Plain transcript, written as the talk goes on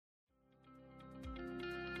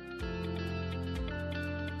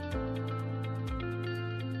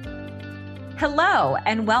Hello,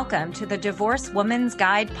 and welcome to the Divorced Woman's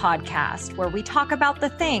Guide podcast, where we talk about the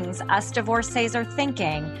things us divorcees are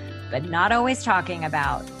thinking, but not always talking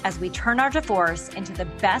about, as we turn our divorce into the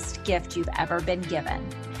best gift you've ever been given.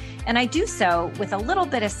 And I do so with a little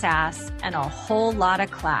bit of sass and a whole lot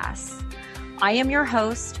of class. I am your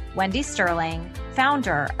host, Wendy Sterling,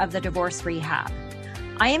 founder of the Divorce Rehab.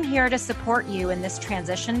 I am here to support you in this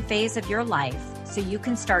transition phase of your life so you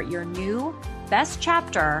can start your new best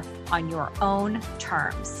chapter on your own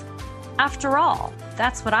terms. After all,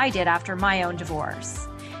 that's what I did after my own divorce.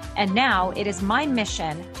 And now it is my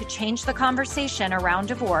mission to change the conversation around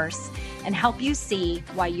divorce and help you see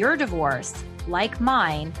why your divorce, like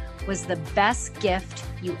mine, was the best gift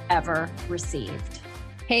you ever received.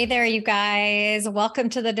 Hey there, you guys. Welcome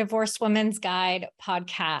to the Divorced Woman's Guide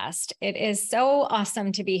podcast. It is so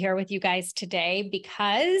awesome to be here with you guys today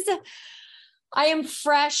because I am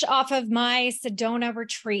fresh off of my Sedona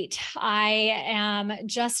retreat. I am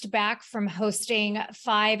just back from hosting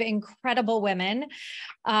 5 incredible women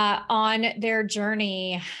on their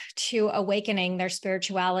journey to awakening their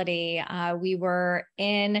spirituality. We were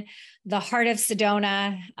in the heart of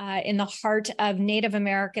Sedona, in the heart of Native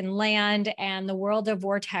American land and the world of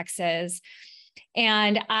vortexes.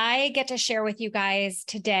 And I get to share with you guys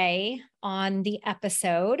today on the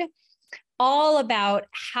episode all about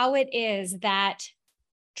how it is that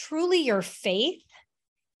truly your faith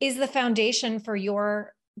is the foundation for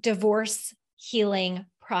your divorce healing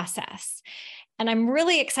process. And I'm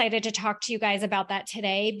really excited to talk to you guys about that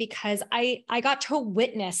today because I got to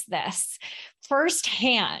witness this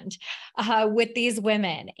firsthand with these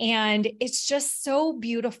women. And it's just so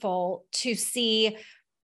beautiful to see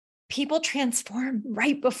people transform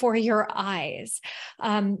right before your eyes.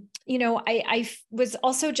 I was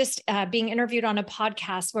also just being interviewed on a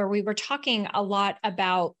podcast where we were talking a lot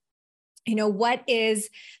about what is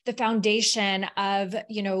the foundation of,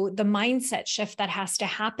 the mindset shift that has to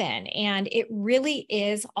happen. And it really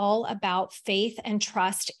is all about faith and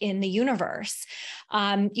trust in the universe.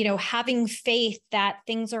 Having faith that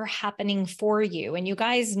things are happening for you. And you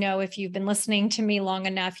guys know, if you've been listening to me long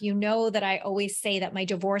enough, you know that I always say that my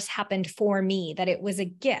divorce happened for me, that it was a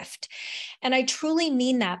gift. And I truly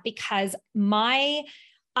mean that because I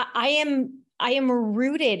am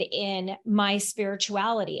rooted in my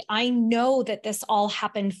spirituality. I know that this all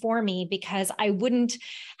happened for me because I wouldn't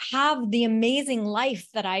have the amazing life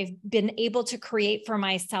that I've been able to create for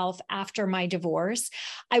myself after my divorce.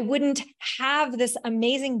 I wouldn't have this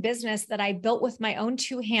amazing business that I built with my own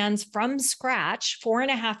 2 hands from scratch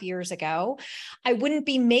 4.5 years ago. I wouldn't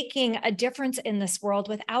be making a difference in this world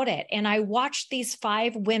without it. And I watched these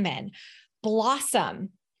 5 women blossom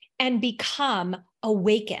and become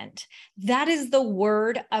awakened. That is the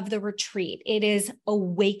word of the retreat. It is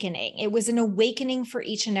awakening. It was an awakening for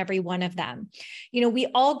each and every one of them. We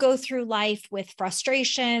all go through life with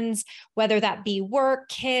frustrations, whether that be work,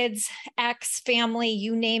 kids, ex, family,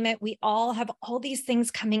 you name it. We all have all these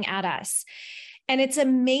things coming at us. And it's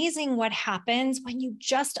amazing what happens when you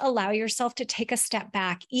just allow yourself to take a step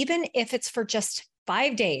back, even if it's for just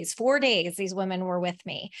 5 days, 4 days, these women were with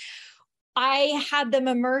me. I had them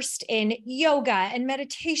immersed in yoga and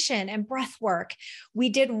meditation and breath work. We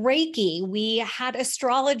did Reiki. We had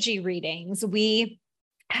astrology readings. We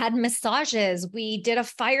had massages. We did a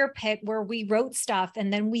fire pit where we wrote stuff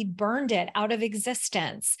and then we burned it out of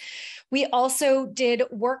existence. We also did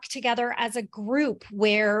work together as a group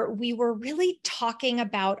where we were really talking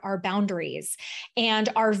about our boundaries and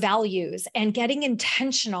our values and getting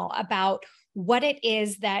intentional about what it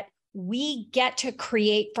is that we get to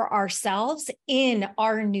create for ourselves in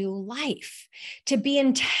our new life, to be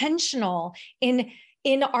intentional in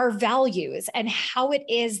our values and how it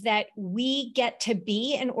is that we get to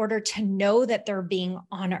be in order to know that they're being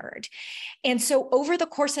honored. And so over the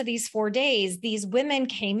course of these 4 days, these women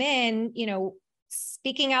came in,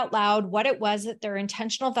 speaking out loud what it was that their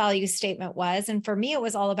intentional value statement was. And for me, it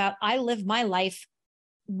was all about, I live my life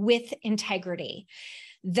with integrity.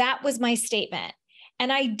 That was my statement.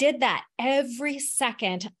 And I did that every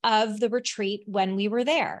second of the retreat when we were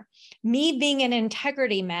there. Me being in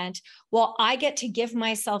integrity meant, well, I get to give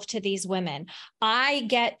myself to these women. I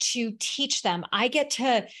get to teach them. I get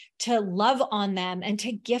to love on them and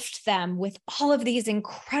to gift them with all of these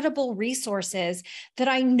incredible resources that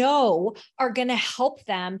I know are going to help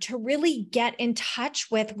them to really get in touch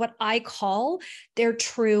with what I call their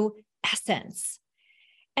true essence.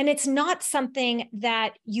 And it's not something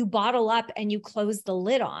that you bottle up and you close the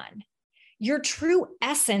lid on. Your true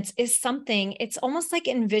essence is something, it's almost like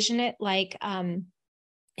envision it like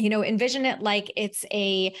it's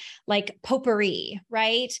a like potpourri,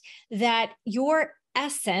 right? That your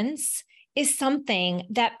essence is something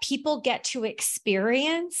that people get to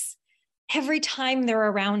experience every time they're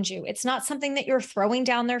around you. It's not something that you're throwing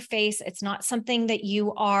down their face. It's not something that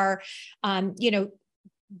you are,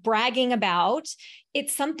 bragging about.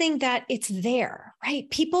 It's something that it's there, right?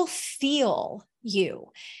 People feel you.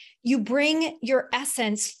 You bring your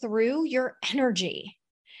essence through your energy,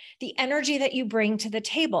 the energy that you bring to the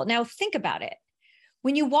table. Now, think about it.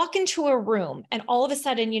 When you walk into a room and all of a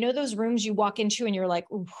sudden, those rooms you walk into and you're like,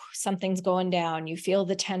 ooh, something's going down, you feel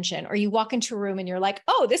the tension, or you walk into a room and you're like,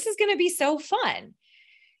 oh, this is going to be so fun.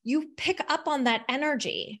 You pick up on that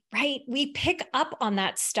energy, right? We pick up on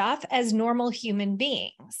that stuff as normal human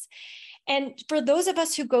beings. And for those of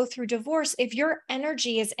us who go through divorce, if your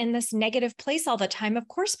energy is in this negative place all the time, of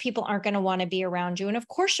course, people aren't going to want to be around you. And of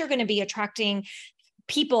course, you're going to be attracting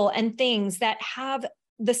people and things that have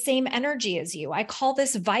the same energy as you. I call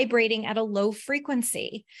this vibrating at a low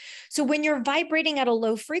frequency. So when you're vibrating at a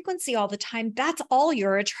low frequency all the time, that's all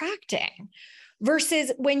you're attracting.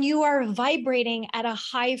 Versus when you are vibrating at a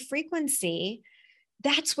high frequency,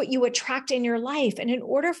 that's what you attract in your life. And in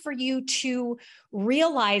order for you to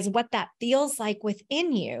realize what that feels like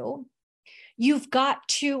within you, you've got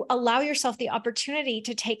to allow yourself the opportunity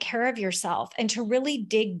to take care of yourself and to really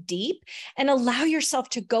dig deep and allow yourself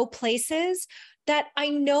to go places that I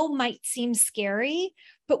know might seem scary,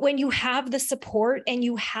 but when you have the support and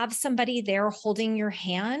you have somebody there holding your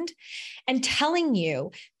hand and telling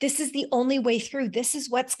you, this is the only way through, this is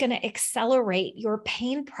what's going to accelerate your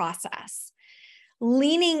pain process,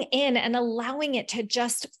 leaning in and allowing it to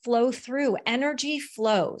just flow through. Energy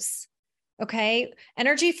flows. Okay.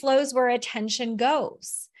 Energy flows where attention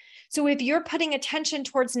goes. So if you're putting attention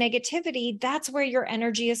towards negativity, that's where your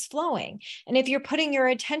energy is flowing. And if you're putting your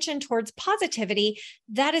attention towards positivity,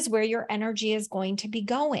 that is where your energy is going to be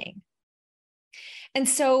going. And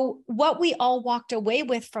so what we all walked away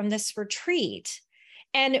with from this retreat,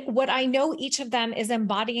 and what I know each of them is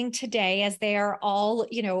embodying today as they are all,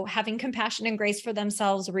 having compassion and grace for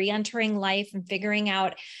themselves, re-entering life and figuring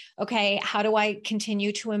out, okay, how do I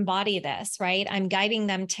continue to embody this, right? I'm guiding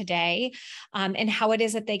them today, and how it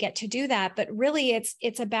is that they get to do that. But really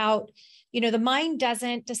it's about, the mind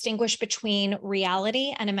doesn't distinguish between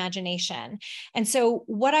reality and imagination. And so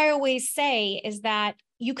what I always say is that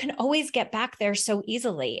you can always get back there so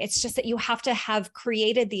easily. It's just that you have to have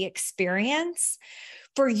created the experience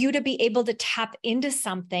for you to be able to tap into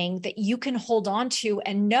something that you can hold on to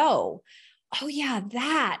and know, oh yeah,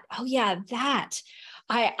 that.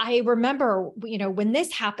 I remember, when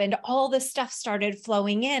this happened, all this stuff started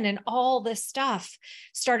flowing in and all this stuff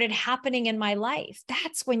started happening in my life.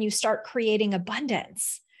 That's when you start creating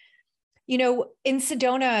abundance. In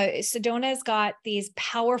Sedona's got these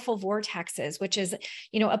powerful vortexes, which is,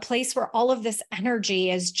 a place where all of this energy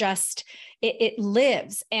is just, it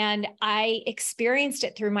lives. And I experienced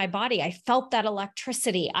it through my body. I felt that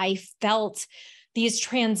electricity. I felt these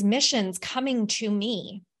transmissions coming to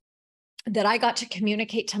me that I got to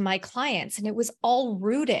communicate to my clients. And it was all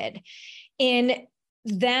rooted in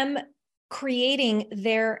them creating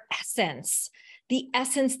their essence, the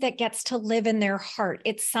essence that gets to live in their heart.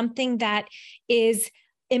 It's something that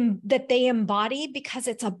that they embody because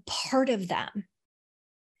it's a part of them.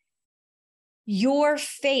 Your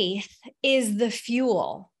faith is the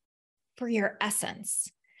fuel for your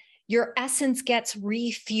essence. Your essence gets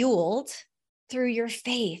refueled through your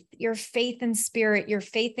faith in spirit, your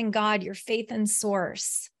faith in God, your faith in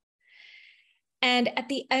source. And at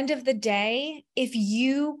the end of the day, if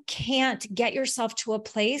you can't get yourself to a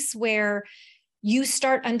place where you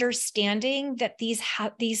start understanding that these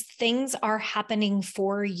things are happening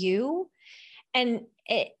for you, and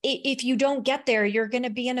if you don't get there, you're going to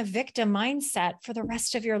be in a victim mindset for the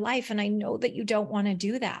rest of your life. And I know that you don't want to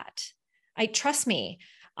do that. Trust me,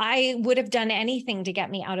 I would have done anything to get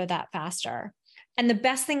me out of that faster. And the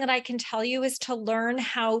best thing that I can tell you is to learn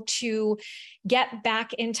how to get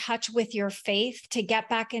back in touch with your faith, to get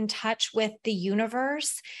back in touch with the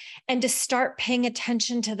universe, and to start paying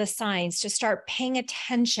attention to the signs, to start paying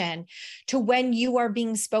attention to when you are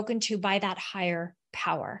being spoken to by that higher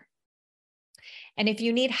power. And if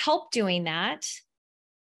you need help doing that,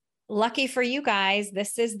 lucky for you guys,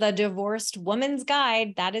 this is the Divorced Woman's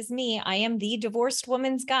Guide. That is me. I am the Divorced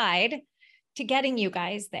Woman's Guide to getting you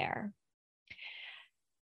guys there.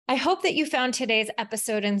 I hope that you found today's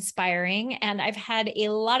episode inspiring, and I've had a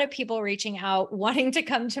lot of people reaching out wanting to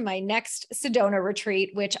come to my next Sedona retreat,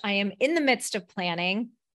 which I am in the midst of planning.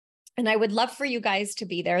 And I would love for you guys to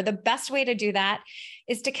be there. The best way to do that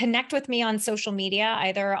is to connect with me on social media,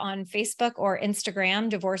 either on Facebook or Instagram,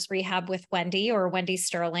 Divorce Rehab with Wendy or Wendy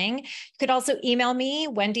Sterling. You could also email me,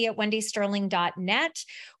 wendy@wendysterling.net,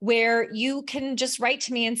 where you can just write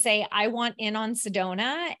to me and say, I want in on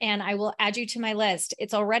Sedona, and I will add you to my list.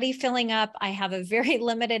 It's already filling up. I have a very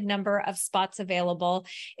limited number of spots available.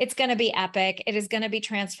 It's going to be epic. It is going to be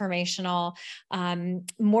transformational.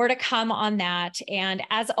 More to come on that. And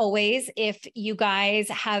as always, if you guys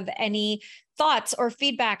have any thoughts or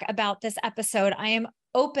feedback about this episode, I am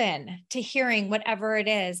open to hearing whatever it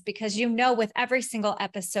is, because with every single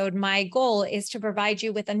episode, my goal is to provide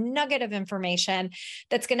you with a nugget of information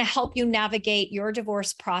that's going to help you navigate your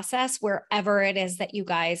divorce process wherever it is that you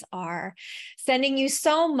guys are. Sending you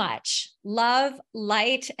so much love,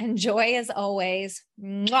 light, and joy as always.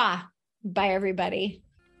 Mwah. Bye, everybody.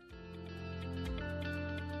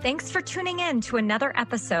 Thanks for tuning in to another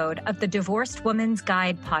episode of the Divorced Woman's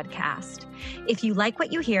Guide podcast. If you like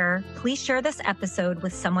what you hear, please share this episode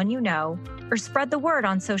with someone you know or spread the word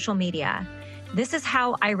on social media. This is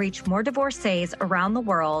how I reach more divorcees around the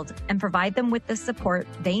world and provide them with the support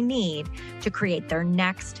they need to create their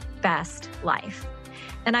next best life.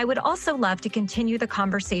 And I would also love to continue the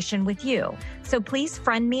conversation with you. So please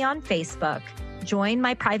friend me on Facebook, join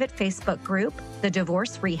my private Facebook group, The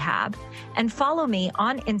Divorce Rehab, and follow me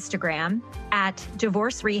on Instagram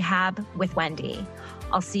 @Divorce Rehab with Wendy.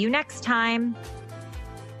 I'll see you next time.